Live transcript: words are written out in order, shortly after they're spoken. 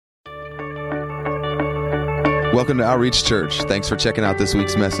Welcome to Outreach Church. Thanks for checking out this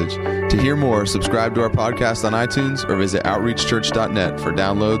week's message. To hear more, subscribe to our podcast on iTunes or visit outreachchurch.net for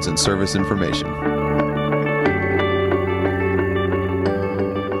downloads and service information.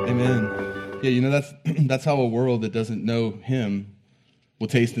 Amen. Yeah, that's how a world that doesn't know Him will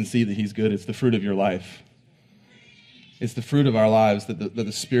taste and see that He's good. It's the fruit of your life. It's the fruit of our lives that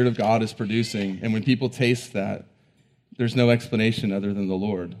the Spirit of God is producing. And when people taste that, there's no explanation other than the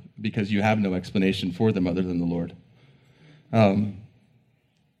Lord, because you have no explanation for them other than the Lord. It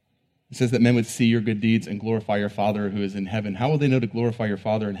says that men would see your good deeds and glorify your Father who is in heaven. How will they know to glorify your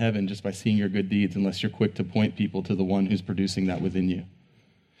Father in heaven just by seeing your good deeds unless you're quick to point people to the one who's producing that within you?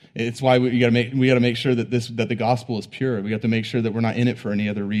 It's why we got to make sure that the gospel is pure. We have to make sure that we're not in it for any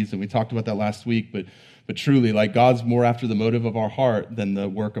other reason. We talked about that last week, but truly, like, God's more after the motive of our heart than the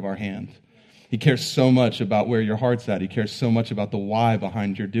work of our hand. He cares so much about where your heart's at. He cares so much about the why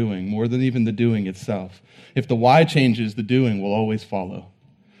behind your doing, more than even the doing itself. If the why changes, the doing will always follow.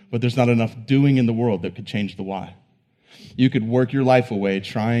 But there's not enough doing in the world that could change the why. You could work your life away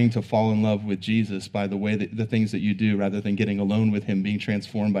trying to fall in love with Jesus by the way that the things that you do, rather than getting alone with Him, being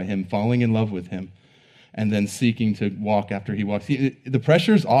transformed by Him, falling in love with Him, and then seeking to walk after He walks. The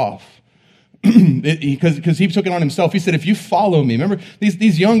pressure's off. Because he took it on himself. He said, if you follow me, remember,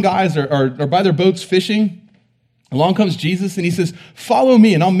 these young guys are by their boats fishing. Along comes Jesus, and He says, follow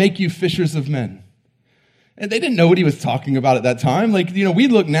me, and I'll make you fishers of men. And they didn't know what He was talking about at that time. We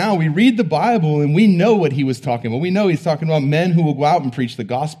look now, we read the Bible, and we know what He was talking about. We know He's talking about men who will go out and preach the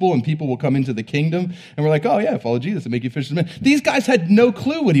gospel, and people will come into the kingdom. And we're like, oh yeah, follow Jesus and make you fishers of men. These guys had no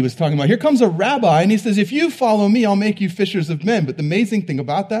clue what He was talking about. Here comes a rabbi, and he says, if you follow me, I'll make you fishers of men. But the amazing thing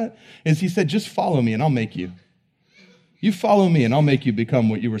about that is He said, just follow me, and I'll make you. You follow me, and I'll make you become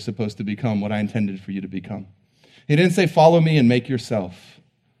what you were supposed to become, what I intended for you to become. He didn't say, follow me and make yourself.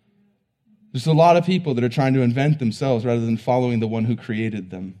 There's a lot of people that are trying to invent themselves rather than following the one who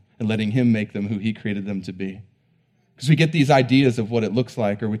created them and letting Him make them who He created them to be. Because we get these ideas of what it looks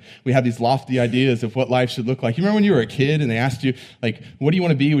like, or we have these lofty ideas of what life should look like. You remember when you were a kid and they asked you, what do you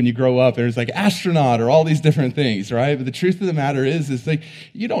want to be when you grow up? There's astronaut or all these different things, right? But the truth of the matter is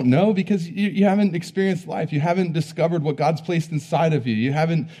you don't know, because you haven't experienced life. You haven't discovered what God's placed inside of you. You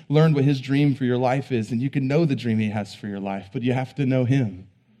haven't learned what His dream for your life is. And you can know the dream He has for your life, but you have to know Him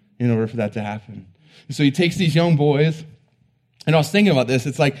in order for that to happen. And so He takes these young boys, and I was thinking about this.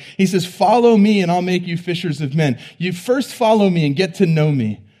 It's He says, follow me and I'll make you fishers of men. You first follow me and get to know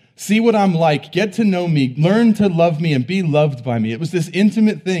me. See what I'm like, get to know me, learn to love me and be loved by me. It was this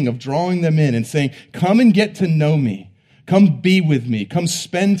intimate thing of drawing them in and saying, come and get to know me. Come be with me. Come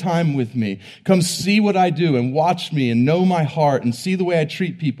spend time with me. Come see what I do and watch me and know my heart and see the way I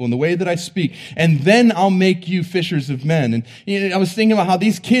treat people and the way that I speak. And then I'll make you fishers of men. And I was thinking about how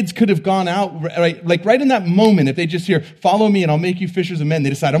these kids could have gone out, right in that moment, if they just hear, follow me and I'll make you fishers of men, they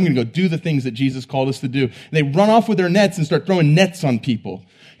decide, I'm going to go do the things that Jesus called us to do. And they run off with their nets and start throwing nets on people.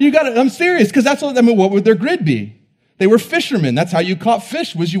 I'm serious, because what would their grid be? They were fishermen. That's how you caught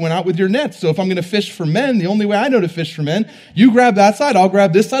fish, was you went out with your nets. So if I'm going to fish for men, the only way I know to fish for men, you grab that side, I'll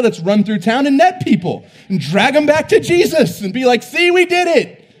grab this side. Let's run through town and net people and drag them back to Jesus and be like, see, we did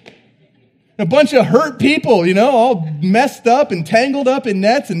it. A bunch of hurt people, all messed up and tangled up in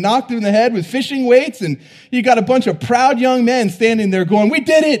nets and knocked in the head with fishing weights. And you got a bunch of proud young men standing there going, we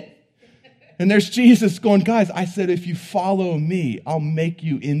did it. And there's Jesus going, guys, I said, if you follow me, I'll make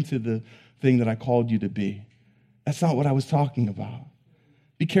you into the thing that I called you to be. That's not what I was talking about.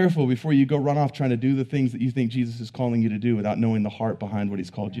 Be careful before you go run off trying to do the things that you think Jesus is calling you to do without knowing the heart behind what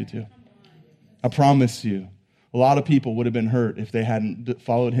He's called you to. I promise you, a lot of people would have been hurt if they hadn't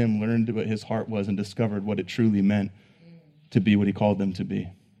followed Him, learned what His heart was, and discovered what it truly meant to be what He called them to be.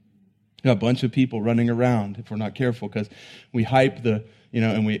 You got a bunch of people running around, if we're not careful, because we hype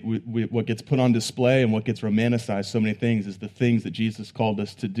and we what gets put on display and what gets romanticized, so many things, is the things that Jesus called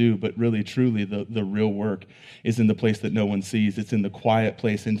us to do. But really, truly, the real work is in the place that no one sees. It's in the quiet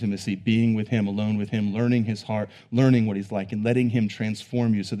place, intimacy, being with Him, alone with Him, learning His heart, learning what He's like, and letting Him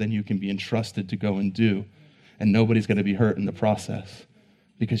transform you so then you can be entrusted to go and do. And nobody's going to be hurt in the process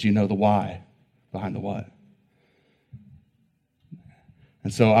because you know the why behind the what.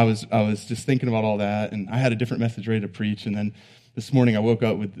 And so I was just thinking about all that, and I had a different message ready to preach, and then this morning I woke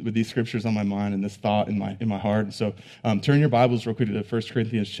up with these scriptures on my mind and this thought in my heart. And so turn your Bibles real quick to 1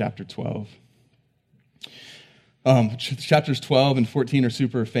 Corinthians chapter 12. Chapters 12 and 14 are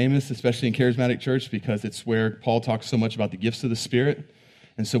super famous, especially in Charismatic Church, because it's where Paul talks so much about the gifts of the Spirit.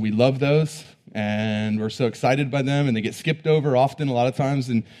 And so we love those, and we're so excited by them, and they get skipped over often a lot of times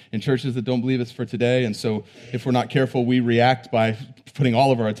in churches that don't believe it's for today. And so if we're not careful, we react by putting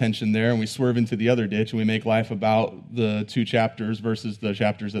all of our attention there, and we swerve into the other ditch, and we make life about the 2 chapters versus the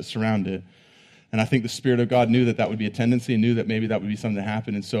chapters that surround it. And I think the Spirit of God knew that that would be a tendency and knew that maybe that would be something that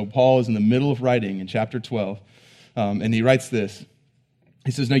happened. And so Paul is in the middle of writing in chapter 12, and he writes this. He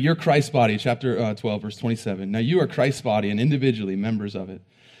says, now you're Christ's body, chapter 12, verse 27. Now you are Christ's body and individually members of it.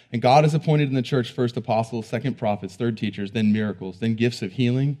 And God has appointed in the church first apostles, second prophets, third teachers, then miracles, then gifts of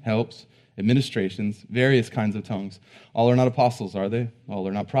healing, helps, administrations, various kinds of tongues. All are not apostles, are they? All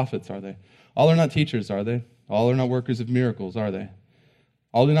are not prophets, are they? All are not teachers, are they? All are not workers of miracles, are they?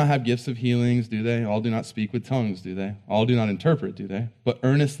 All do not have gifts of healings, do they? All do not speak with tongues, do they? All do not interpret, do they? But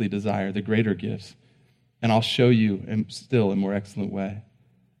earnestly desire the greater gifts. And I'll show you still a more excellent way.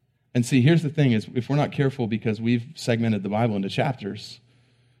 And see, here's the thing is, if we're not careful because we've segmented the Bible into chapters,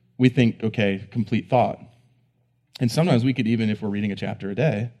 we think, okay, complete thought. And sometimes we could even, if we're reading a chapter a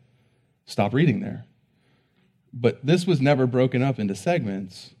day, stop reading there. But this was never broken up into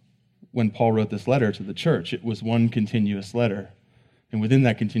segments when Paul wrote this letter to the church. It was one continuous letter. And within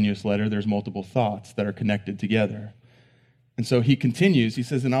that continuous letter, there's multiple thoughts that are connected together. And so he continues, he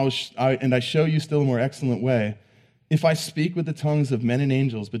says, and I show you still a more excellent way. If I speak with the tongues of men and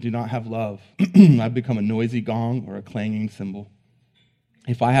angels but do not have love, I've become a noisy gong or a clanging cymbal.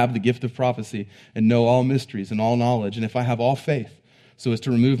 If I have the gift of prophecy and know all mysteries and all knowledge, and if I have all faith so as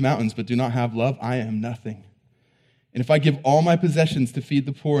to remove mountains but do not have love, I am nothing. And if I give all my possessions to feed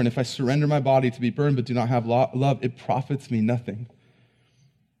the poor, and if I surrender my body to be burned but do not have love, it profits me nothing.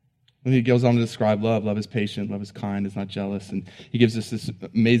 And he goes on to describe love. Love is patient, love is kind, is not jealous. And he gives us this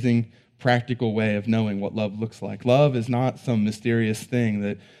amazing practical way of knowing what love looks like. Love is not some mysterious thing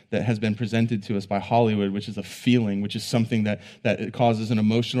that has been presented to us by Hollywood, which is a feeling, which is something that it causes an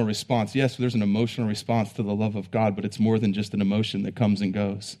emotional response. Yes, there's an emotional response to the love of God, but it's more than just an emotion that comes and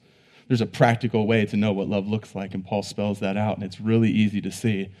goes. There's a practical way to know what love looks like, and Paul spells that out, and it's really easy to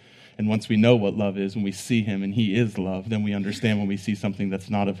see. And once we know what love is, when we see him and he is love, then we understand when we see something that's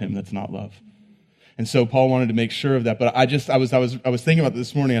not of him, that's not love. And so Paul wanted to make sure of that. But I was thinking about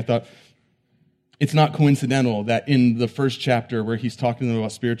this morning. I thought, it's not coincidental that in the first chapter where he's talking to them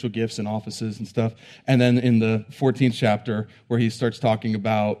about spiritual gifts and offices and stuff, and then in the 14th chapter where he starts talking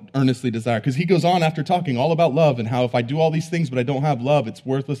about earnestly desire, because he goes on after talking all about love and how if I do all these things but I don't have love, it's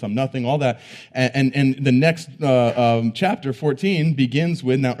worthless, I'm nothing, all that. And the next chapter, 14, begins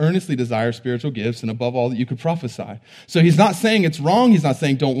with, now earnestly desire spiritual gifts and above all that you could prophesy. So he's not saying it's wrong, he's not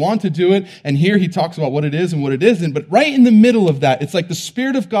saying don't want to do it, and here he talks about what it is and what it isn't, but right in the middle of that, it's like the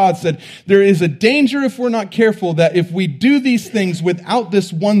Spirit of God said, there is a danger if we're not careful that if we do these things without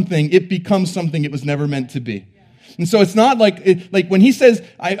this one thing, it becomes something it was never meant to be. And so it's not like when he says,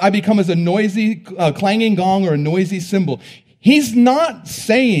 I become as a noisy clanging gong or a noisy cymbal, he's not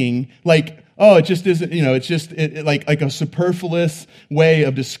saying like, oh, it just isn't, it's just like a superfluous way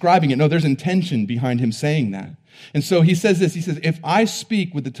of describing it. No, there's intention behind him saying that. And so he says this, he says, if I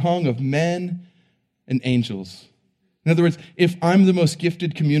speak with the tongue of men and angels. In other words, if I'm the most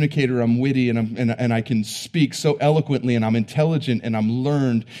gifted communicator, I'm witty and I can speak so eloquently and I'm intelligent and I'm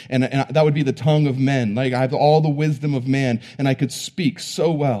learned and that would be the tongue of men. Like I have all the wisdom of man and I could speak so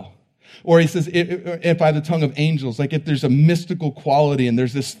well. Or he says, if I have the tongue of angels, like if there's a mystical quality and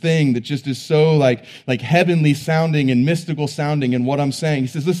there's this thing that just is so like heavenly sounding and mystical sounding in what I'm saying. He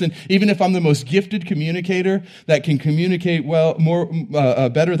says, listen, even if I'm the most gifted communicator that can communicate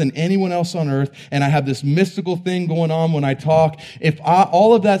better than anyone else on earth, and I have this mystical thing going on when I talk,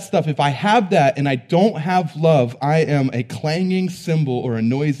 all of that stuff, if I have that and I don't have love, I am a clanging cymbal or a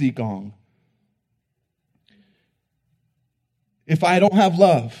noisy gong. If I don't have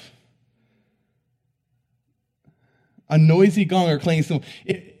love, a noisy gong or clanging cymbal.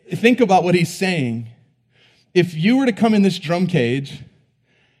 Think about what he's saying. If you were to come in this drum cage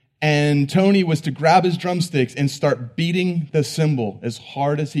and Tony was to grab his drumsticks and start beating the cymbal as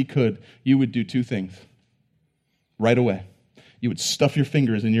hard as he could, you would do two things right away. You would stuff your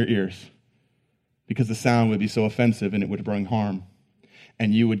fingers in your ears because the sound would be so offensive and it would bring harm.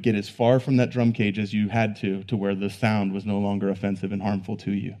 And you would get as far from that drum cage as you had to where the sound was no longer offensive and harmful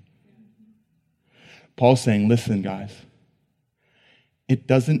to you. Paul's saying, listen, guys, it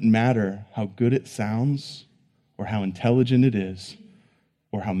doesn't matter how good it sounds or how intelligent it is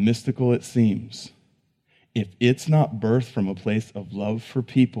or how mystical it seems. If it's not birthed from a place of love for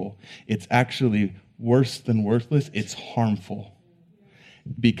people, it's actually worse than worthless. It's harmful.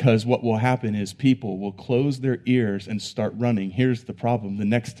 because what will happen is people will close their ears and start running. Here's the problem. The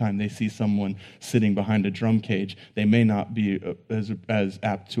next time they see someone sitting behind a drum cage, they may not be as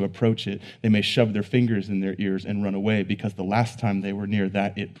apt to approach it. They may shove their fingers in their ears and run away because the last time they were near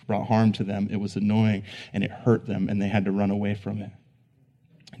that, it brought harm to them. It was annoying and it hurt them and they had to run away from it.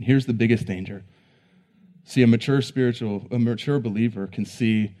 And here's the biggest danger. See, a mature believer can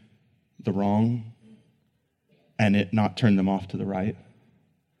see the wrong and it not turn them off to the right.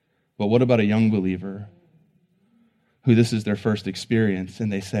 But what about a young believer who this is their first experience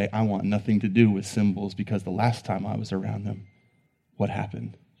and they say, I want nothing to do with symbols because the last time I was around them, what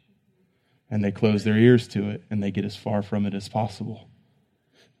happened? And they close their ears to it and they get as far from it as possible.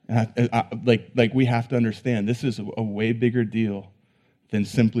 And we have to understand this is a way bigger deal than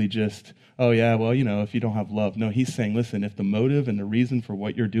simply just, oh yeah, well, if you don't have love. No, he's saying, listen, if the motive and the reason for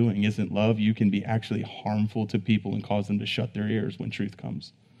what you're doing isn't love, you can be actually harmful to people and cause them to shut their ears when truth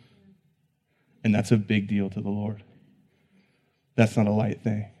comes. And that's a big deal to the Lord. That's not a light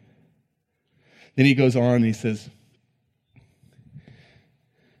thing. Then he goes on and he says,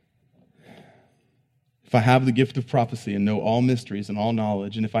 if I have the gift of prophecy and know all mysteries and all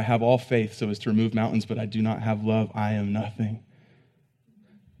knowledge, and if I have all faith so as to remove mountains, but I do not have love, I am nothing.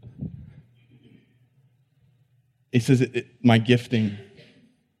 He says, my gifting,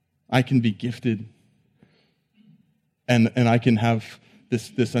 I can be gifted, and I can have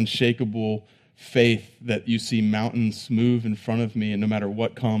this unshakable faith that you see mountains move in front of me, and no matter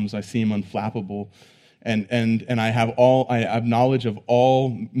what comes, I see them unflappable. And I have knowledge of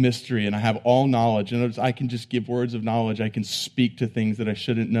all mystery, and I have all knowledge. And I can just give words of knowledge. I can speak to things that I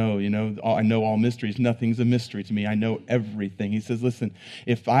shouldn't know. I know all mysteries. Nothing's a mystery to me. I know everything. He says, listen,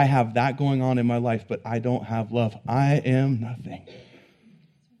 if I have that going on in my life, but I don't have love, I am nothing.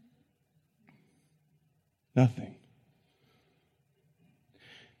 Nothing.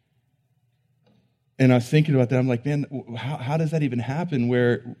 And I was thinking about that. I'm like, man, how does that even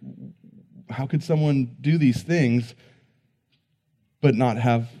happen? How could someone do these things but not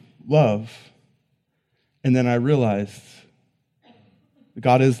have love? And then I realized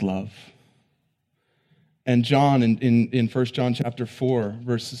God is love. And John, in 1 John chapter 4,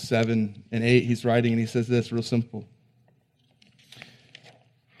 verses 7 and 8, he's writing and he says this, real simple.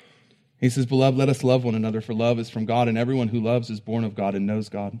 He says, beloved, let us love one another, for love is from God, and everyone who loves is born of God and knows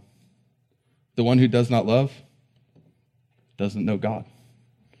God. The one who does not love doesn't know God,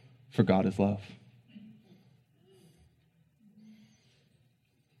 for God is love.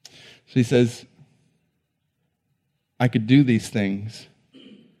 So he says, I could do these things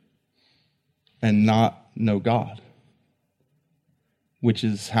and not know God, which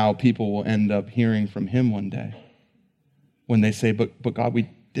is how people will end up hearing from him one day when they say, but God, we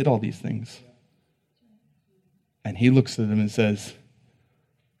did all these things. And he looks at them and says,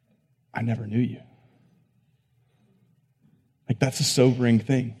 I never knew you. That's a sobering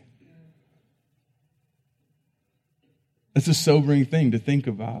thing. That's a sobering thing to think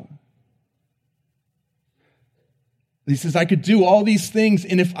about. He says, I could do all these things,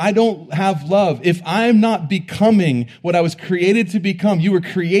 and if I don't have love, if I'm not becoming what I was created to become, you were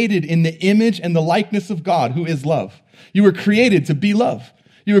created in the image and the likeness of God, who is love. You were created to be love.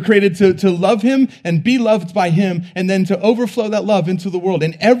 You were created to love him and be loved by him, and then to overflow that love into the world.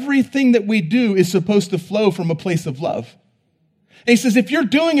 And everything that we do is supposed to flow from a place of love. And he says, if you're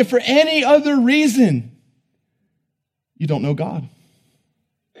doing it for any other reason, you don't know God.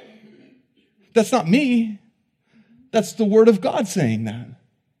 That's not me. That's the word of God saying that.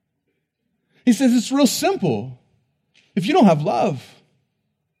 He says it's real simple. If you don't have love,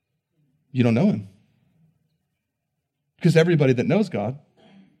 you don't know him. Because everybody that knows God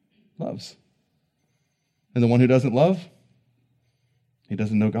loves. And the one who doesn't love, he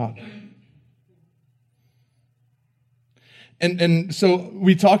doesn't know God. And so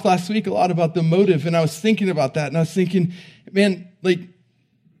we talked last week a lot about the motive, and I was thinking about that, and I was thinking, man,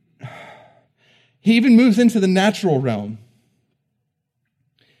 he even moves into the natural realm.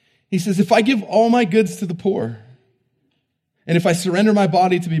 He says, if I give all my goods to the poor, and if I surrender my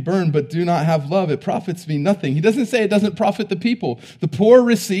body to be burned but do not have love, it profits me nothing. He doesn't say it doesn't profit the people. The poor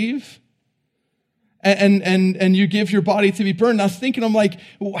receive, and you give your body to be burned. And I was thinking, I'm like,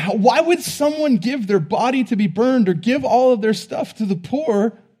 why would someone give their body to be burned or give all of their stuff to the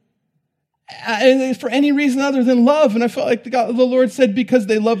poor for any reason other than love? And I felt like the Lord said, because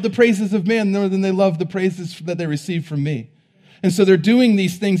they love the praises of man more than they love the praises that they receive from me. And so they're doing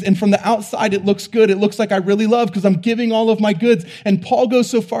these things, and from the outside it looks good. It looks like I really love because I'm giving all of my goods. And Paul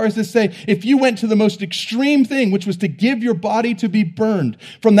goes so far as to say, if you went to the most extreme thing, which was to give your body to be burned,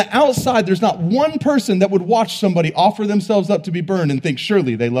 from the outside there's not one person that would watch somebody offer themselves up to be burned and think,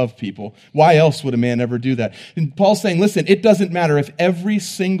 surely they love people. Why else would a man ever do that? And Paul's saying, listen, it doesn't matter if every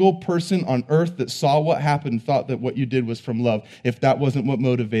single person on earth that saw what happened thought that what you did was from love. If that wasn't what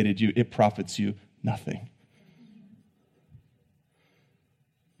motivated you, it profits you nothing.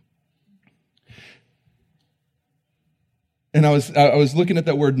 And I was looking at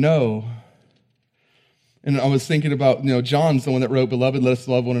that word know, and I was thinking about, John's the one that wrote, "Beloved, let us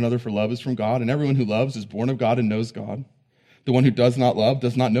love one another, for love is from God, and everyone who loves is born of God and knows God. The one who does not love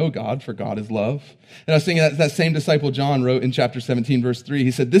does not know God, for God is love." And I was thinking that same disciple John wrote in chapter 17, verse 3,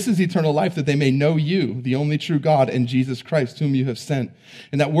 he said, "This is eternal life, that they may know you, the only true God, and Jesus Christ, whom you have sent."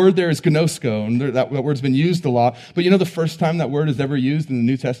 And that word there is gnosko, and that word's been used a lot. But the first time that word is ever used in the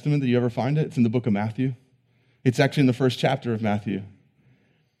New Testament that you ever find it? It's in the book of Matthew. It's actually in the first chapter of Matthew.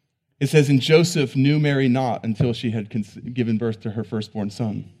 It says, "And Joseph knew Mary not until she had given birth to her firstborn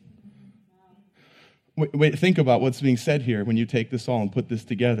son." Wait, think about what's being said here when you take this all and put this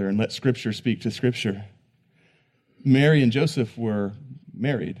together and let Scripture speak to Scripture. Mary and Joseph were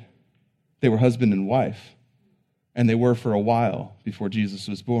married. They were husband and wife, and they were for a while before Jesus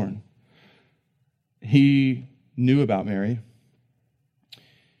was born. He knew about Mary.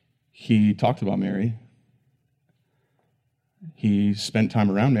 He talked about Mary. He spent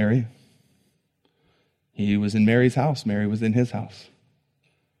time around Mary. He was in Mary's house. Mary was in his house.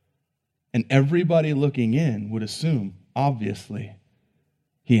 And everybody looking in would assume, obviously,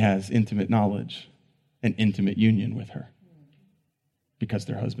 he has intimate knowledge and intimate union with her because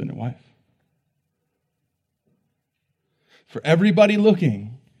they're husband and wife. For everybody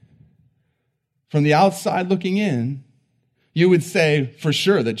looking, from the outside looking in, you would say for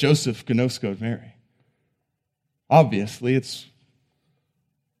sure that Joseph gnoskoed Mary. Obviously, it's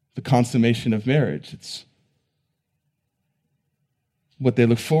the consummation of marriage. It's what they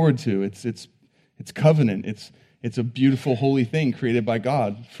look forward to. It's covenant. It's a beautiful, holy thing created by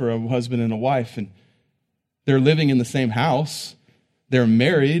God for a husband and a wife. And they're living in the same house. They're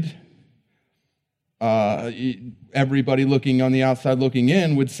married. Everybody looking on the outside looking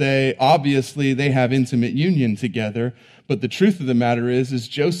in would say, obviously, they have intimate union together. But the truth of the matter is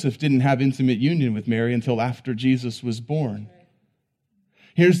Joseph didn't have intimate union with Mary until after Jesus was born.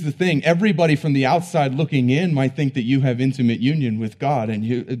 Here's the thing. Everybody from the outside looking in might think that you have intimate union with God,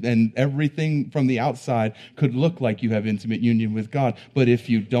 and everything from the outside could look like you have intimate union with God. But if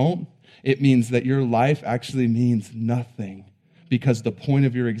you don't, it means that your life actually means nothing, because the point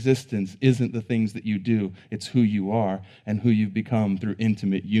of your existence isn't the things that you do. It's who you are and who you've become through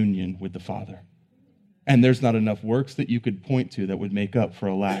intimate union with the Father. And there's not enough works that you could point to that would make up for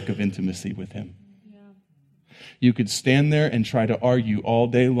a lack of intimacy with him. You could stand there and try to argue all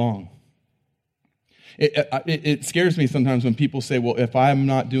day long. It scares me sometimes when people say, well, if I'm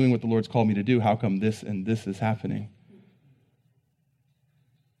not doing what the Lord's called me to do, how come this and this is happening?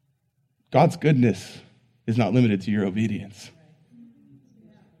 God's goodness is not limited to your obedience.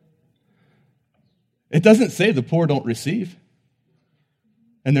 It doesn't say the poor don't receive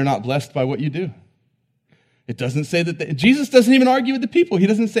and they're not blessed by what you do. It doesn't say that Jesus doesn't even argue with the people. He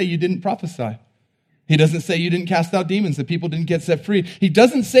doesn't say you didn't prophesy. He doesn't say you didn't cast out demons, that people didn't get set free. He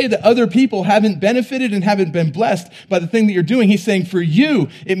doesn't say that other people haven't benefited and haven't been blessed by the thing that you're doing. He's saying for you,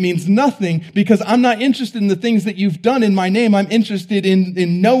 it means nothing because I'm not interested in the things that you've done in my name. I'm interested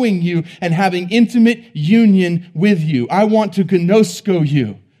in knowing you and having intimate union with you. I want to gnosko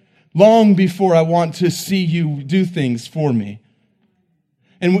you long before I want to see you do things for me.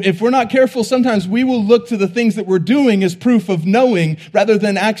 And if we're not careful, sometimes we will look to the things that we're doing as proof of knowing rather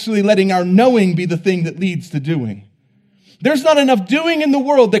than actually letting our knowing be the thing that leads to doing. There's not enough doing in the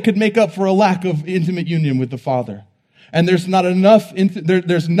world that could make up for a lack of intimate union with the Father. And there's nothing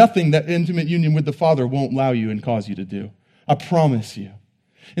that intimate union with the Father won't allow you and cause you to do. I promise you.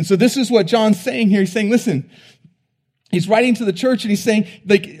 And so this is what John's saying here. He's saying, listen, he's writing to the church and he's saying,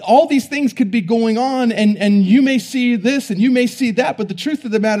 like, all these things could be going on and you may see this and you may see that, but the truth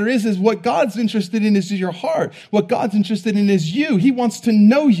of the matter is what God's interested in is your heart. What God's interested in is you. He wants to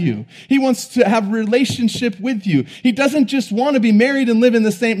know you. He wants to have a relationship with you. He doesn't just want to be married and live in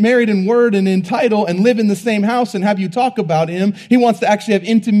the same, married in word and in title and live in the same house and have you talk about him. He wants to actually have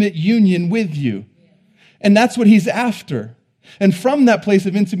intimate union with you. And that's what he's after. And from that place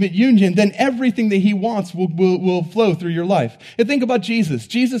of intimate union, then everything that he wants will flow through your life. And think about Jesus.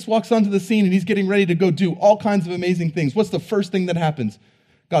 Jesus walks onto the scene and he's getting ready to go do all kinds of amazing things. What's the first thing that happens?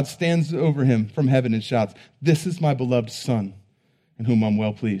 God stands over him from heaven and shouts, "This is my beloved Son, in whom I'm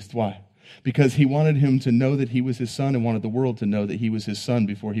well pleased. Why? Because he wanted him to know that he was his son and wanted the world to know that he was his son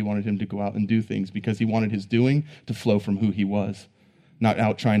before he wanted him to go out and do things, because he wanted his doing to flow from who he was, not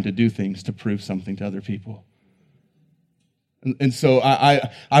out trying to do things to prove something to other people. And so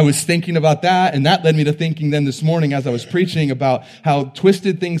I was thinking about that, and that led me to thinking then this morning as I was preaching about how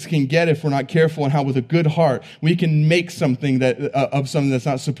twisted things can get if we're not careful, and how with a good heart we can make something that of something that's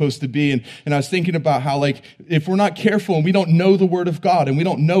not supposed to be. And I was thinking about how, like, if we're not careful and we don't know the Word of God and we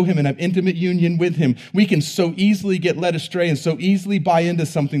don't know Him and have intimate union with Him, we can so easily get led astray and so easily buy into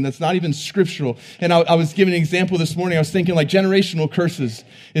something that's not even scriptural. And I was giving an example this morning. I was thinking, like, generational curses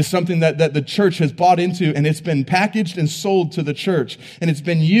is something that the church has bought into, and it's been packaged and sold to the church, and it's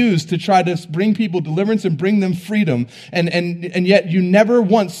been used to try to bring people deliverance and bring them freedom, and yet you never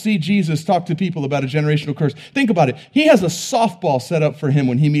once see Jesus talk to people about a generational curse. Think about it. He has a softball set up for him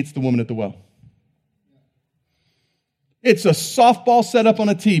when he meets the woman at the well. It's a softball set up on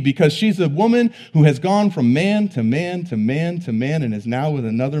a tee, because she's a woman who has gone from man to man to man to man and is now with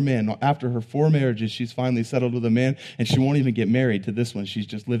another man. After her 4 marriages, she's finally settled with a man, and she won't even get married to this one. She's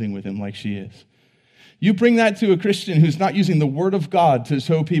just living with him like she is. You bring that to a Christian who's not using the Word of God to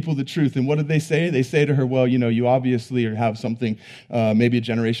show people the truth. And what did they say? They say to her, well, you obviously have something, maybe a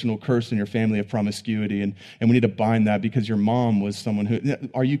generational curse in your family of promiscuity, and we need to bind that because your mom was someone who,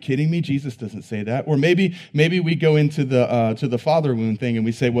 are you kidding me? Jesus doesn't say that. Or maybe we go into the father wound thing and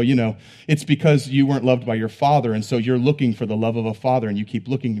we say, well, it's because you weren't loved by your father, and so you're looking for the love of a father, and you keep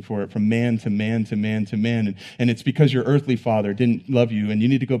looking for it from man to man to man to man. And it's because your earthly father didn't love you, and you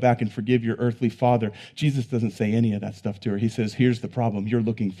need to go back and forgive your earthly father. Jesus doesn't say any of that stuff to her. He says, here's the problem. You're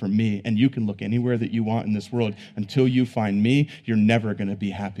looking for me, and you can look anywhere that you want in this world. Until you find me, you're never going to be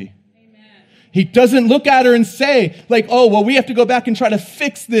happy. Amen. He doesn't look at her and say, like, oh, well, we have to go back and try to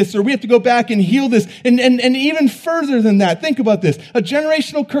fix this, or we have to go back and heal this. And even further than that, think about this. A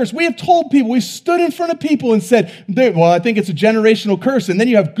generational curse. We have told people, we've stood in front of people and said, well, I think it's a generational curse. And then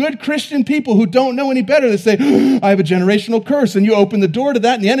you have good Christian people who don't know any better that say, I have a generational curse. And you open the door to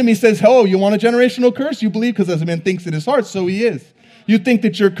that, and the enemy says, oh, you want a generational curse? You believe because as a man thinks in his heart, so he is. You think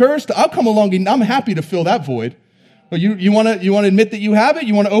that you're cursed? I'll come along and I'm happy to fill that void. But you want to admit that you have it?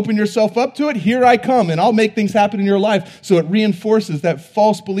 You want to open yourself up to it? Here I come, and I'll make things happen in your life. So it reinforces that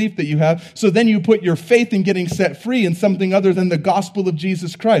false belief that you have. So then you put your faith in getting set free in something other than the gospel of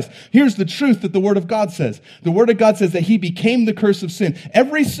Jesus Christ. Here's the truth that the Word of God says. The Word of God says that He became the curse of sin.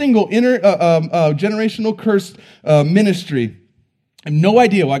 Every single generational curse ministry. I have no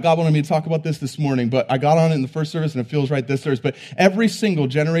idea why God wanted me to talk about this morning, but I got on it in the first service, and it feels right this service. But every single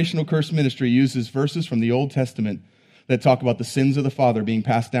generational curse ministry uses verses from the Old Testament that talk about the sins of the father being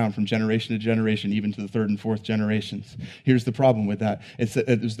passed down from generation to generation, even to the 3rd and 4th generations. Here's the problem with that.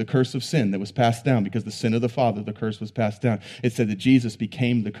 It was the curse of sin that was passed down because the sin of the father, the curse was passed down. It said that Jesus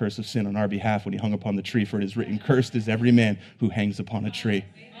became the curse of sin on our behalf when He hung upon the tree, for it is written, cursed is every man who hangs upon a tree.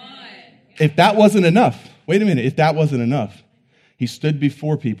 If that wasn't enough, wait a minute, if that wasn't enough, He stood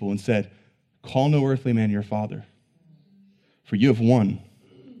before people and said, call no earthly man your father, for you have one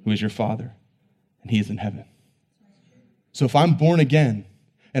who is your father, and He is in heaven. So if I'm born again,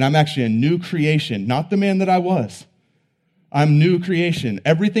 and I'm actually a new creation, not the man that I was, I'm new creation.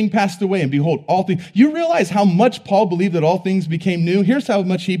 Everything passed away, and behold, all things. You realize how much Paul believed that all things became new? Here's how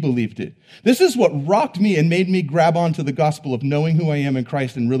much he believed it. This is what rocked me and made me grab onto the gospel of knowing who I am in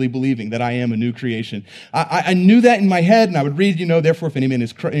Christ and really believing that I am a new creation. I knew that in my head, and I would read, therefore if any man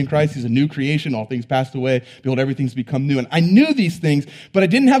is in Christ, he's a new creation. All things passed away. Behold, everything's become new. And I knew these things, but I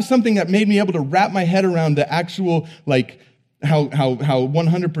didn't have something that made me able to wrap my head around the actual, how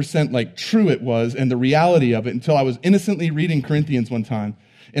 100% true it was and the reality of it until I was innocently reading Corinthians one time.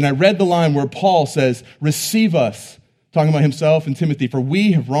 And I read the line where Paul says, receive us, talking about himself and Timothy, for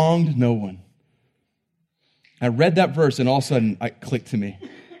we have wronged no one. I read that verse and all of a sudden it clicked to me.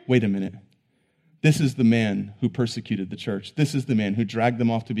 Wait a minute. This is the man who persecuted the church. This is the man who dragged them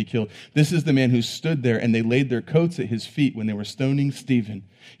off to be killed. This is the man who stood there and they laid their coats at his feet when they were stoning Stephen.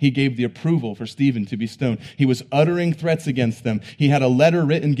 He gave the approval for Stephen to be stoned. He was uttering threats against them. He had a letter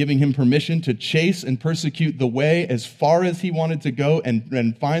written giving him permission to chase and persecute the way as far as he wanted to go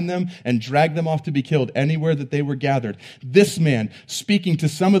and find them and drag them off to be killed anywhere that they were gathered. This man, speaking to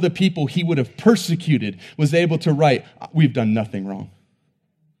some of the people he would have persecuted, was able to write, we've done nothing wrong.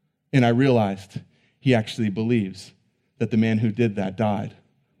 And I realized he actually believes that the man who did that died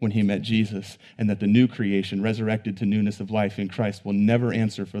when he met Jesus, and that the new creation, resurrected to newness of life in Christ, will never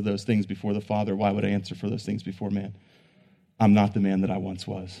answer for those things before the Father. Why would I answer for those things before man? I'm not the man that I once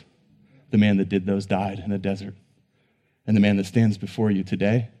was. The man that did those died in a desert. And the man that stands before you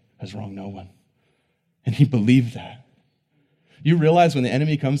today has wronged no one. And he believed that. You realize when the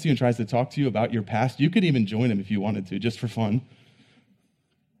enemy comes to you and tries to talk to you about your past, you could even join him if you wanted to, just for fun.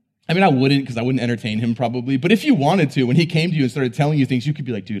 I mean, I wouldn't, because I wouldn't entertain him probably. But if you wanted to, when he came to you and started telling you things, you could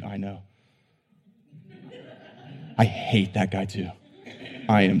be like, dude, I know. I hate that guy too.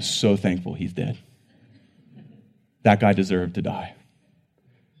 I am so thankful he's dead. That guy deserved to die.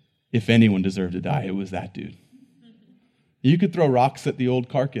 If anyone deserved to die, it was that dude. You could throw rocks at the old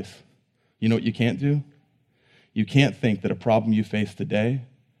carcass. You know what you can't do? You can't think that a problem you face today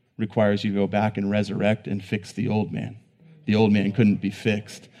requires you to go back and resurrect and fix the old man. The old man couldn't be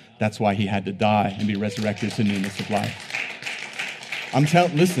fixed. That's why he had to die and be resurrected to newness of life.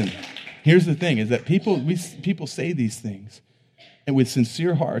 Listen, here's the thing, is that people say these things and with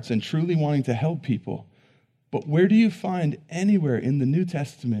sincere hearts and truly wanting to help people. But where do you find anywhere in the New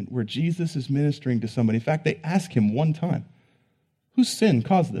Testament where Jesus is ministering to somebody? In fact, they ask him one time, whose sin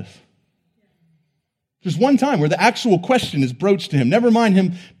caused this? There's one time where the actual question is broached to him. Never mind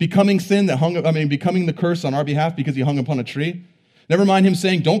him becoming becoming the curse on our behalf because he hung upon a tree. Never mind him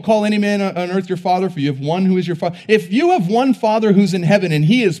saying, don't call any man on earth your father, for you have one who is your father. If you have one Father who's in heaven and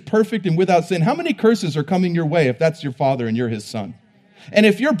he is perfect and without sin, how many curses are coming your way if that's your father and you're his son? And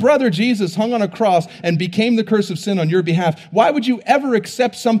if your brother Jesus hung on a cross and became the curse of sin on your behalf, why would you ever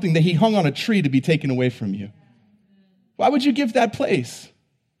accept something that he hung on a tree to be taken away from you? Why would you give that place?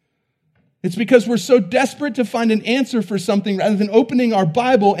 It's because we're so desperate to find an answer for something rather than opening our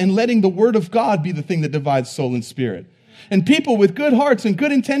Bible and letting the Word of God be the thing that divides soul and spirit. And people with good hearts and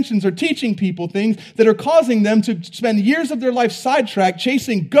good intentions are teaching people things that are causing them to spend years of their life sidetracked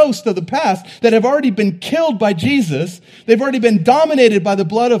chasing ghosts of the past that have already been killed by Jesus. They've already been dominated by the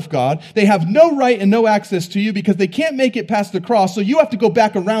blood of God. They have no right and no access to you because they can't make it past the cross. So you have to go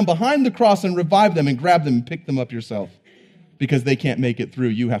back around behind the cross and revive them and grab them and pick them up yourself. Because they can't make it through,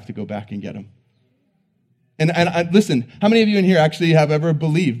 you have to go back and get them. And listen, how many of you in here actually have ever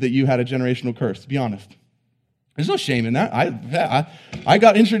believed that you had a generational curse? Be honest. There's no shame in that. I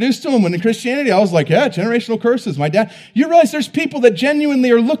got introduced to them when in Christianity. I was like, yeah, generational curses. My dad. You realize there's people that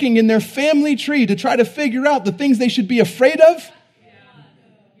genuinely are looking in their family tree to try to figure out the things they should be afraid of.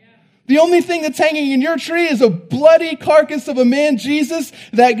 The only thing that's hanging in your tree is a bloody carcass of a man, Jesus,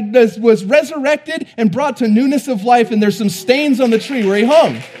 that was resurrected and brought to newness of life, and there's some stains on the tree where he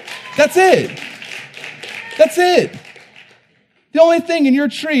hung. That's it. That's it. The only thing in your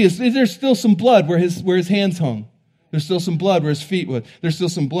tree is there's still some blood where his hands hung. There's still some blood where his feet were. There's still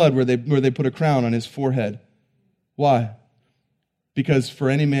some blood where they put a crown on his forehead. Why? Because for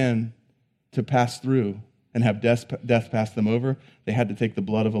any man to pass through and have death pass them over, they had to take the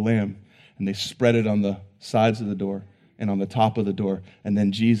blood of a lamb and they spread it on the sides of the door and on the top of the door. And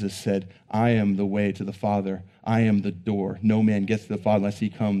then Jesus said, I am the way to the Father. I am the door. No man gets to the Father unless he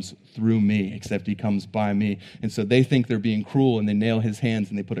comes through me, except he comes by me. And so they think they're being cruel and they nail his hands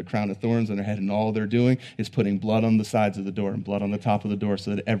and they put a crown of thorns on their head, and all they're doing is putting blood on the sides of the door and blood on the top of the door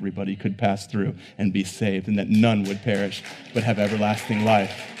so that everybody could pass through and be saved and that none would perish but have everlasting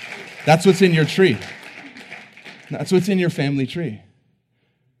life. That's what's in your tree. That's what's in your family tree.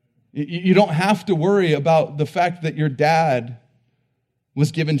 You don't have to worry about the fact that your dad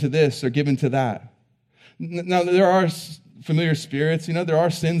was given to this or given to that. Now, there are familiar spirits. There are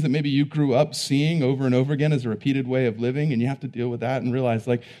sins that maybe you grew up seeing over and over again as a repeated way of living, and you have to deal with that and realize,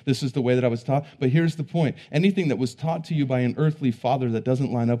 this is the way that I was taught. But here's the point. Anything that was taught to you by an earthly father that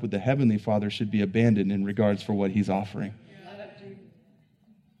doesn't line up with the heavenly Father should be abandoned in regards for what he's offering.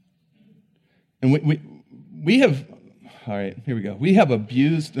 And we have... All right, here we go. We have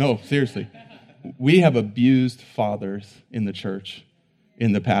abused fathers in the church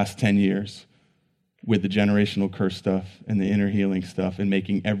in the past 10 years with the generational curse stuff and the inner healing stuff and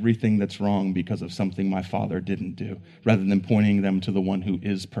making everything that's wrong because of something my father didn't do, rather than pointing them to the one who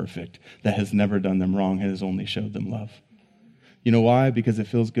is perfect, that has never done them wrong and has only showed them love. You know why? Because it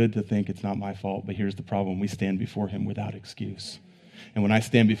feels good to think it's not my fault, but here's the problem. We stand before him without excuse. And when I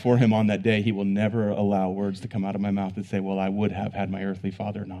stand before him on that day, he will never allow words to come out of my mouth that say, well, I would have had my earthly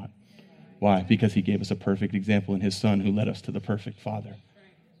father not. Why? Because he gave us a perfect example in his son who led us to the perfect Father.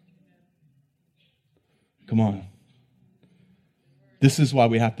 Come on. This is why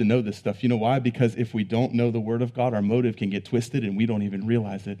we have to know this stuff. You know why? Because if we don't know the Word of God, our motive can get twisted and we don't even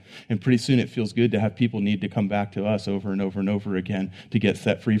realize it. And pretty soon it feels good to have people need to come back to us over and over and over again to get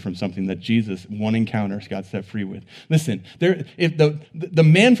set free from something that Jesus, one encounter, got set free with. Listen, if the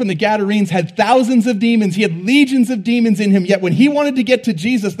man from the Gadarenes had thousands of demons. He had legions of demons in him. Yet when he wanted to get to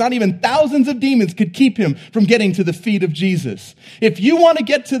Jesus, not even thousands of demons could keep him from getting to the feet of Jesus. If you want to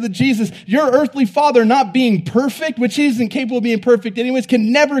get to the Jesus, your earthly father not being perfect, which he isn't capable of being perfect anyways,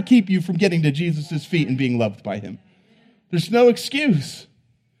 can never keep you from getting to Jesus' feet and being loved by him. There's no excuse.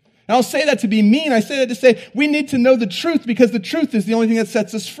 And I don't say that to be mean. I say that to say we need to know the truth because the truth is the only thing that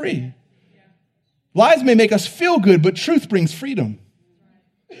sets us free. Lies may make us feel good, but truth brings freedom.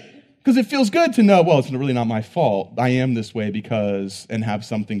 Because it feels good to know, well, it's really not my fault. I am this way because, and have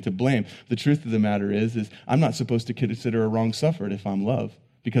something to blame. The truth of the matter is I'm not supposed to consider a wrong suffered if I'm love,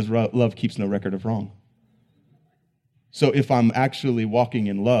 because love keeps no record of wrong. So if I'm actually walking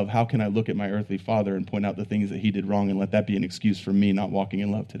in love, how can I look at my earthly father and point out the things that he did wrong and let that be an excuse for me not walking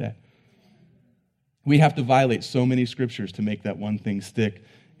in love today? We have to violate so many scriptures to make that one thing stick.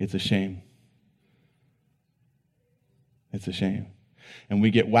 It's a shame. It's a shame. And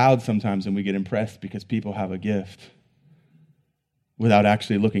we get wowed sometimes and we get impressed because people have a gift without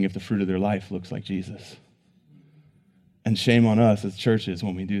actually looking if the fruit of their life looks like Jesus. And shame on us as churches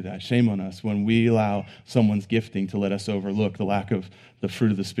when we do that. Shame on us when we allow someone's gifting to let us overlook the lack of the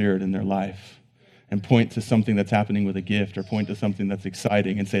fruit of the Spirit in their life and point to something that's happening with a gift or point to something that's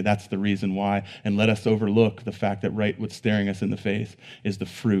exciting and say that's the reason why, and let us overlook the fact that right what's staring us in the face is the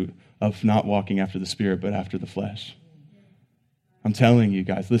fruit of not walking after the Spirit but after the flesh. I'm telling you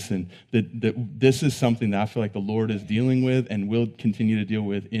guys, listen, that this is something that I feel like the Lord is dealing with and will continue to deal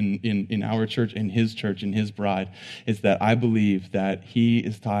with in our church, in his church, in his bride, is that I believe that he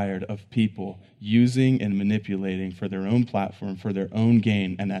is tired of people using and manipulating for their own platform, for their own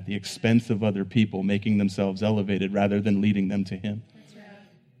gain, and at the expense of other people, making themselves elevated rather than leading them to him.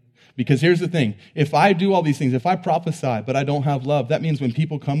 Because here's the thing, if I do all these things, if I prophesy but I don't have love, that means when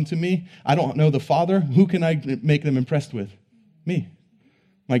people come to me, I don't know the Father, who can I make them impressed with? Me.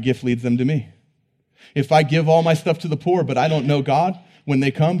 My gift leads them to me. If I give all my stuff to the poor, but I don't know God, when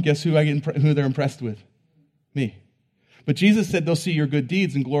they come, guess who they're impressed with? Me. But Jesus said they'll see your good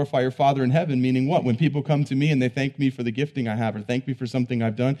deeds and glorify your Father in heaven, meaning what? When people come to me and they thank me for the gifting I have or thank me for something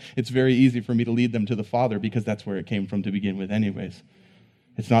I've done, it's very easy for me to lead them to the Father because that's where it came from to begin with anyways.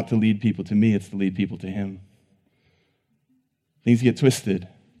 It's not to lead people to me, it's to lead people to him. Things get twisted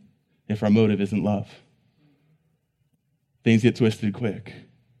if our motive isn't love. Things get twisted quick.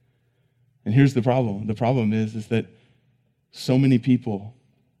 And here's the problem. The problem is that so many people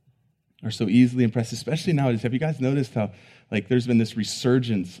are so easily impressed, especially nowadays. Have you guys noticed how there's been this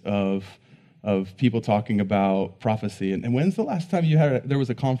resurgence of people talking about prophecy? And when's the last time there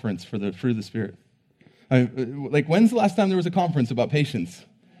was a conference for the fruit of the Spirit? When's the last time there was a conference about patience?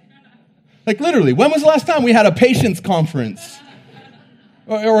 Literally, when was the last time we had a patience conference?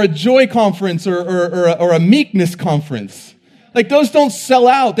 Or a joy conference or a meekness conference? Those don't sell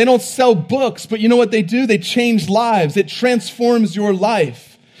out. They don't sell books. But you know what they do? They change lives. It transforms your life.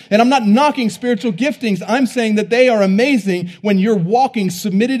 And I'm not knocking spiritual giftings. I'm saying that they are amazing when you're walking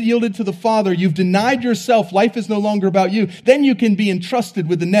submitted, yielded to the Father. You've denied yourself. Life is no longer about you. Then you can be entrusted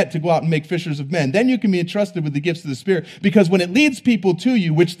with the net to go out and make fishers of men. Then you can be entrusted with the gifts of the Spirit. Because when it leads people to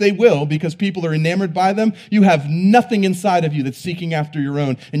you, which they will, because people are enamored by them, you have nothing inside of you that's seeking after your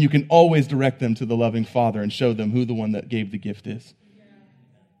own. And you can always direct them to the loving Father and show them who the one that gave the gift is.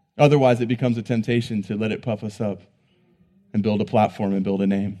 Otherwise, it becomes a temptation to let it puff us up and build a platform and build a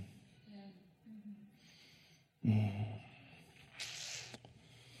name.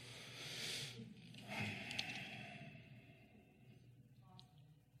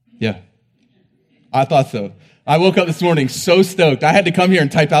 Yeah, I thought so. I woke up this morning so stoked. I had to come here and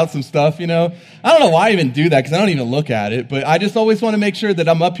type out some stuff, I don't know why I even do that because I don't even look at it, but I just always want to make sure that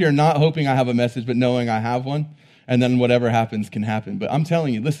I'm up here not hoping I have a message, but knowing I have one. And then whatever happens can happen. But I'm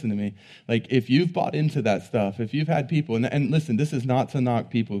telling you, listen to me. If you've bought into that stuff, if you've had people, and listen, this is not to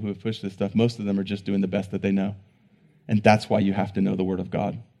knock people who have pushed this stuff. Most of them are just doing the best that they know. And that's why you have to know the Word of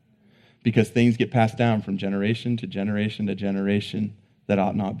God. Because things get passed down from generation to generation to generation that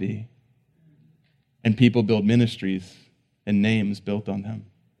ought not be. And people build ministries and names built on them.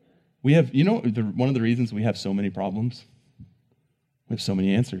 We have, one of the reasons we have so many problems, we have so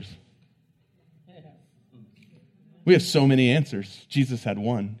many answers. We have so many answers. Jesus had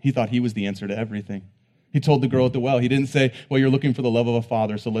one. He thought he was the answer to everything. He told the girl at the well, he didn't say, well, you're looking for the love of a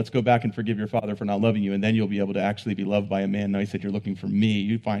father, so let's go back and forgive your father for not loving you, and then you'll be able to actually be loved by a man. No, he said, you're looking for me.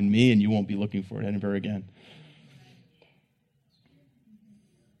 You find me, and you won't be looking for it ever again.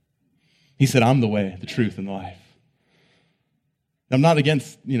 He said, I'm the way, the truth, and the life. I'm not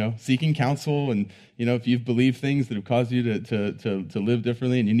against, seeking counsel and, if you've believed things that have caused you to live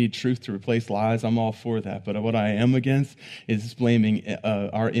differently and you need truth to replace lies, I'm all for that. But what I am against is blaming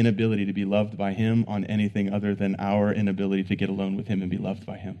our inability to be loved by him on anything other than our inability to get alone with him and be loved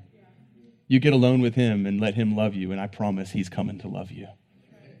by him. You get alone with him and let him love you, and I promise he's coming to love you.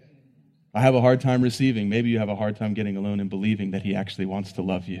 I have a hard time receiving. Maybe you have a hard time getting alone and believing that he actually wants to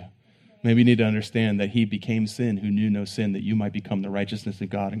love you. Maybe you need to understand that he became sin who knew no sin, that you might become the righteousness of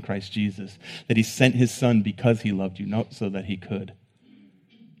God in Christ Jesus. That he sent his son because he loved you, not so that he could.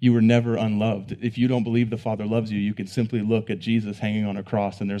 You were never unloved. If you don't believe the Father loves you, you can simply look at Jesus hanging on a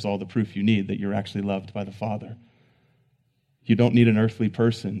cross and there's all the proof you need that you're actually loved by the Father. You don't need an earthly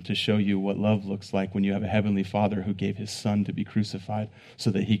person to show you what love looks like when you have a heavenly Father who gave his son to be crucified so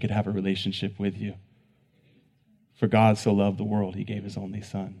that he could have a relationship with you. For God so loved the world, he gave his only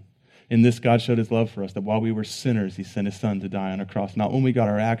son. In this, God showed his love for us, that while we were sinners, he sent his son to die on a cross. Not when we got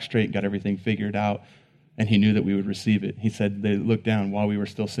our act straight, got everything figured out, and he knew that we would receive it. He said, look down while we were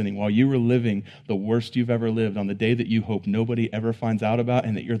still sinning, while you were living the worst you've ever lived, on the day that you hope nobody ever finds out about,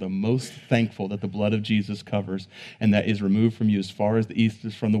 and that you're the most thankful that the blood of Jesus covers, and that is removed from you as far as the east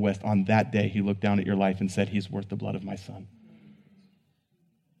is from the west. On that day, he looked down at your life and said, he's worth the blood of my son.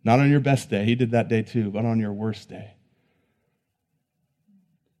 Not on your best day, he did that day too, but on your worst day.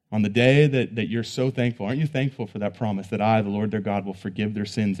 On the day that you're so thankful, aren't you thankful for that promise that I, the Lord their God, will forgive their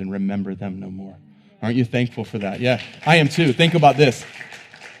sins and remember them no more? Aren't you thankful for that? Yeah, I am too. Think about this.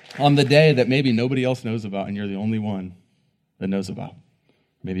 On the day that maybe nobody else knows about and you're the only one that knows about,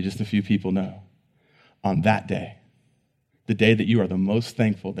 maybe just a few people know, on that day, the day that you are the most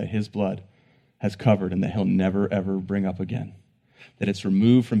thankful that his blood has covered and that he'll never, ever bring up again, that it's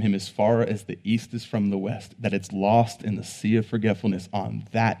removed from him as far as the east is from the west, that it's lost in the sea of forgetfulness, on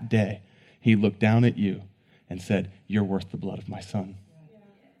that day, he looked down at you and said, you're worth the blood of my son.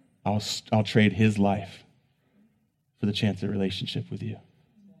 I'll trade his life for the chance of a relationship with you.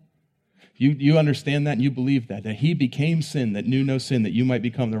 You understand that and you believe that he became sin that knew no sin, that you might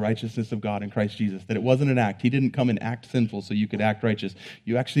become the righteousness of God in Christ Jesus, that it wasn't an act. He didn't come and act sinful so you could act righteous.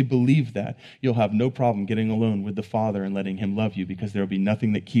 You actually believe that. You'll have no problem getting alone with the Father and letting him love you, because there will be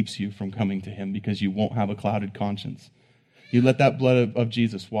nothing that keeps you from coming to him, because you won't have a clouded conscience. You let that blood of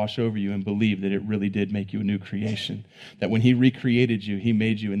Jesus wash over you and believe that it really did make you a new creation, that when he recreated you, he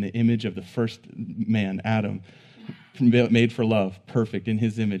made you in the image of the first man, Adam, made for love, perfect in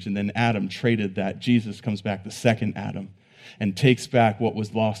his image. And then Adam traded that. Jesus comes back, the second Adam, and takes back what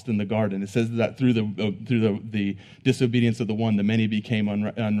was lost in the garden. It says that through the disobedience of the one, the many became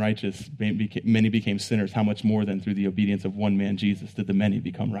unrighteous, many became sinners. How much more then through the obedience of one man, Jesus, did the many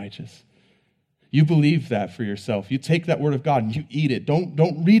become righteous? You believe that for yourself. You take that word of God and you eat it.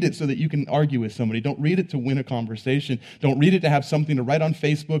 Don't read it so that you can argue with somebody. Don't read it to win a conversation. Don't read it to have something to write on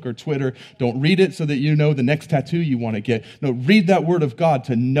Facebook or Twitter. Don't read it so that you know the next tattoo you want to get. No, read that word of God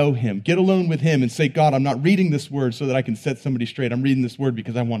to know him. Get alone with him and say, God, I'm not reading this word so that I can set somebody straight. I'm reading this word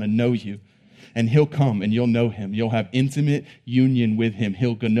because I want to know you. And he'll come and you'll know him. You'll have intimate union with him.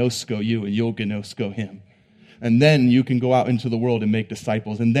 He'll gnosko you and you'll gnosko him. And then you can go out into the world and make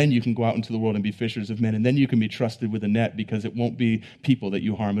disciples. And then you can go out into the world and be fishers of men. And then you can be trusted with a net, because it won't be people that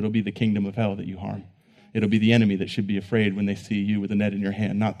you harm. It'll be the kingdom of hell that you harm. It'll be the enemy that should be afraid when they see you with a net in your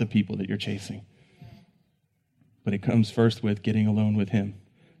hand, not the people that you're chasing. But it comes first with getting alone with him,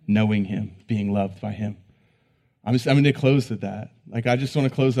 knowing him, being loved by him. I'm going to close with that. I just want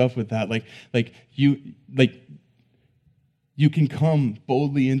to close up with that. You can come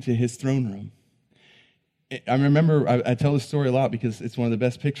boldly into his throne room. I remember, I tell this story a lot because it's one of the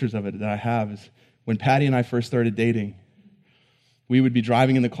best pictures of it that I have, is when Patty and I first started dating, we would be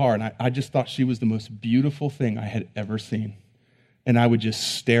driving in the car, and I just thought she was the most beautiful thing I had ever seen. And I would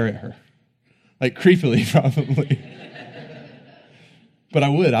just stare at her, creepily probably. But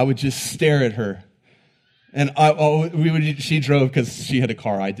I would just stare at her. And she drove because she had a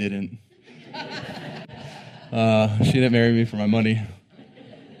car, I didn't. She didn't marry me for my money.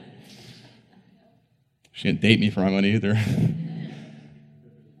 She didn't date me for my money either.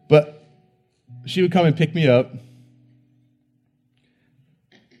 But she would come and pick me up,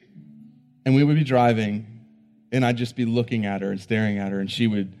 and we would be driving, and I'd just be looking at her and staring at her, and she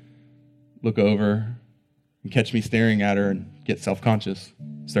would look over and catch me staring at her and get self-conscious,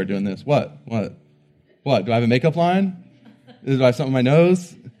 start doing this. What? Do I have a makeup line? Do I have something on my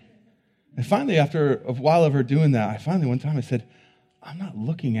nose? And finally, after a while of her doing that, one time I said, I'm not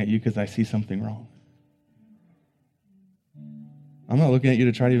looking at you because I see something wrong. I'm not looking at you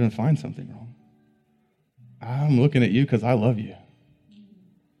to try to even find something wrong. I'm looking at you because I love you.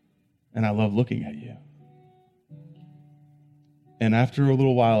 And I love looking at you. And after a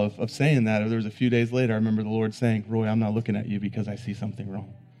little while of saying that, there was a few days later, I remember the Lord saying, Roy, I'm not looking at you because I see something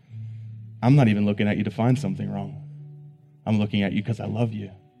wrong. I'm not even looking at you to find something wrong. I'm looking at you because I love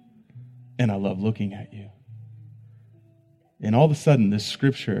you. And I love looking at you. And all of a sudden, this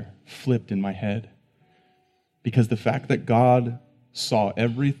scripture flipped in my head. Because the fact that God saw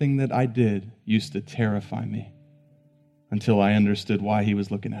everything that I did used to terrify me until I understood why he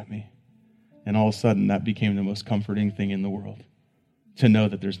was looking at me. And all of a sudden, that became the most comforting thing in the world. To know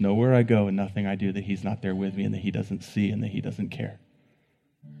that there's nowhere I go and nothing I do that he's not there with me and that he doesn't see and that he doesn't care.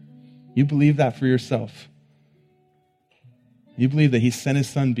 You believe that for yourself. You believe that he sent his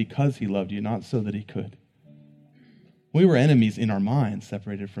son because he loved you, not so that he could. We were enemies in our mind,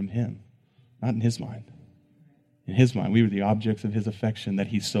 separated from him, not in his mind. In his mind, we were the objects of his affection that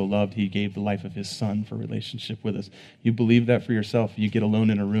he so loved, he gave the life of his son for relationship with us. You believe that for yourself. You get alone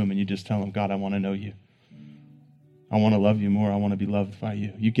in a room and you just tell him, God, I want to know you. I want to love you more. I want to be loved by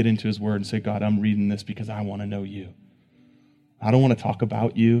you. You get into his word and say, God, I'm reading this because I want to know you. I don't want to talk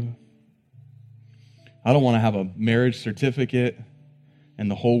about you. I don't want to have a marriage certificate and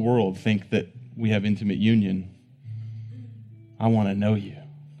the whole world think that we have intimate union. I want to know you.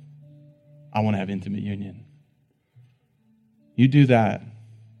 I want to have intimate union. You do that,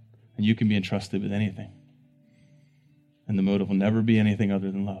 and you can be entrusted with anything. And the motive will never be anything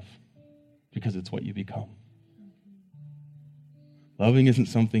other than love, because it's what you become. Loving isn't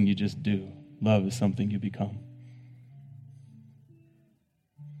something you just do. Love is something you become.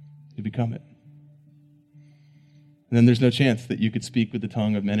 You become it. And then there's no chance that you could speak with the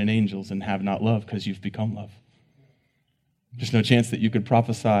tongue of men and angels and have not love because you've become love. There's no chance that you could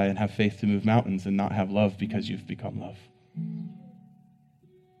prophesy and have faith to move mountains and not have love because you've become love.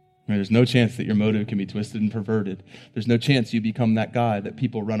 There's no chance that your motive can be twisted and perverted. There's no chance you become that guy that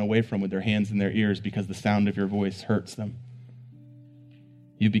people run away from with their hands in their ears because the sound of your voice hurts them.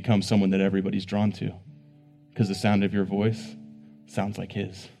 You become someone that everybody's drawn to because the sound of your voice sounds like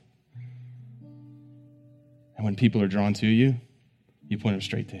his. And when people are drawn to you, you point them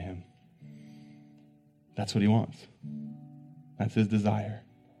straight to him. That's what he wants. That's his desire.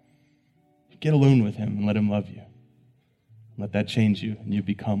 Get alone with him and let him love you. Let that change you and you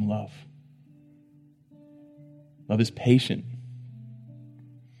become love. Love is patient.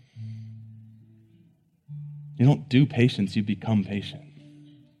 You don't do patience, you become patient.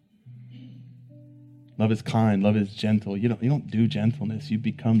 Love is kind, love is gentle. You don't do gentleness, you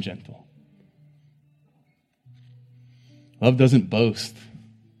become gentle. Love doesn't boast.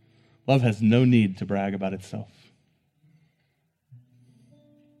 Love has no need to brag about itself.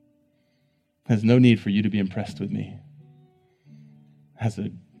 Has no need for you to be impressed with me. Has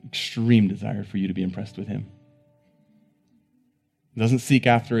an extreme desire for you to be impressed with him. It doesn't seek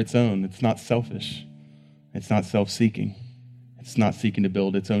after its own. It's not selfish. It's not self-seeking. It's not seeking to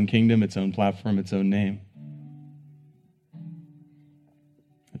build its own kingdom, its own platform, its own name.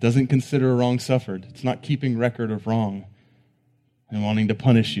 It doesn't consider a wrong suffered. It's not keeping record of wrong and wanting to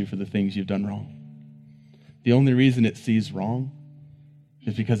punish you for the things you've done wrong. The only reason it sees wrong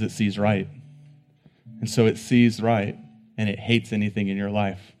is because it sees right. And so it sees right, and it hates anything in your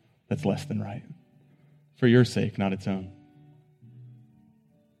life that's less than right. For your sake, not its own.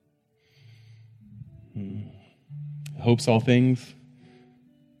 It hopes all things,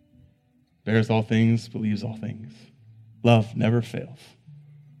 bears all things, believes all things. Love never fails.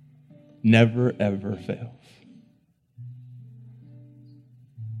 Never, ever fails.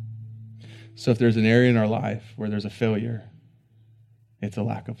 So if there's an area in our life where there's a failure, it's a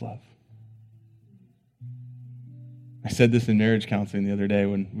lack of love. I said this in marriage counseling the other day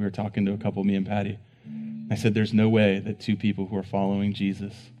when we were talking to a couple, me and Patty. I said there's no way that two people who are following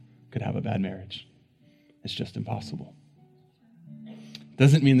Jesus could have a bad marriage. It's just impossible.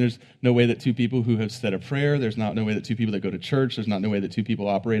 Doesn't mean there's no way that two people who have said a prayer, there's no way that two people that go to church, there's no way that two people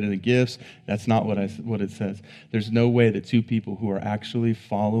operate in the gifts. That's not what it says. There's no way that two people who are actually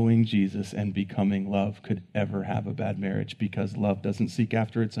following Jesus and becoming love could ever have a bad marriage, because love doesn't seek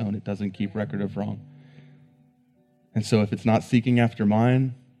after its own. It doesn't keep record of wrong. And so if it's not seeking after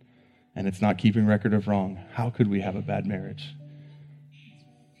mine and it's not keeping record of wrong, how could we have a bad marriage?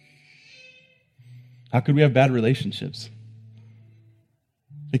 How could we have bad relationships?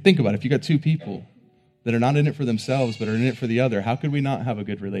 Like, think about it. If you got two people that are not in it for themselves but are in it for the other, how could we not have a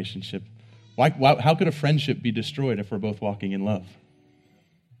good relationship? How could a friendship be destroyed if we're both walking in love?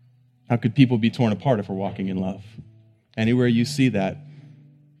 How could people be torn apart if we're walking in love? Anywhere you see that,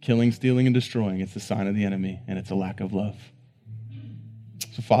 killing, stealing, and destroying, it's the sign of the enemy, and it's a lack of love.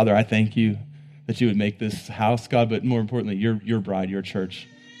 So, Father, I thank you that you would make this house, God, but more importantly, your bride, your church,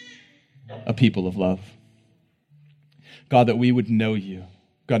 a people of love. God, that we would know you.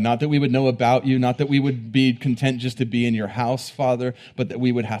 God, not that we would know about you, not that we would be content just to be in your house, Father, but that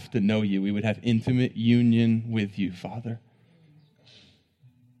we would have to know you. We would have intimate union with you, Father.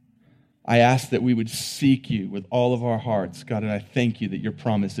 I ask that we would seek you with all of our hearts, God, and I thank you that your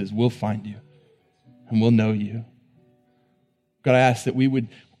promise is we'll find you and we'll know you. God, I ask that we would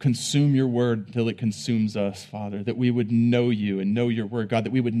consume your word until it consumes us, Father, that we would know you and know your word. God,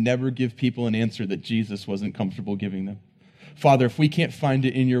 that we would never give people an answer that Jesus wasn't comfortable giving them. Father, if we can't find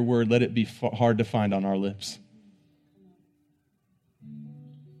it in your word, let it be hard to find on our lips.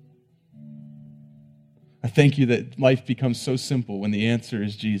 I thank you that life becomes so simple when the answer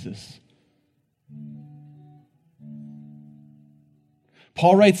is Jesus.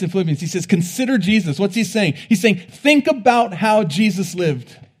 Paul writes in Philippians, he says, consider Jesus. What's he saying? He's saying, think about how Jesus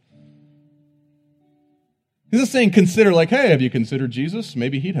lived. He's not saying consider like, hey, have you considered Jesus?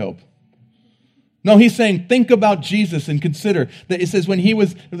 Maybe he'd help. No, he's saying think about Jesus and consider that it says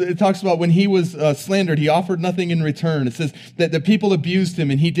it talks about when he was slandered, he offered nothing in return. It says that the people abused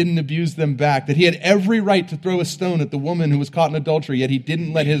him and he didn't abuse them back, that he had every right to throw a stone at the woman who was caught in adultery, yet he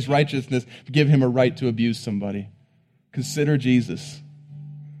didn't let his righteousness give him a right to abuse somebody. Consider Jesus.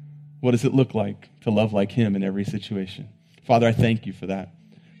 What does it look like to love like him in every situation? Father, I thank you for that.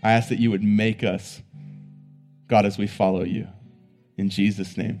 I ask that you would make us, God, as we follow you. In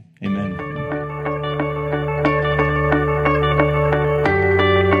Jesus' name, amen.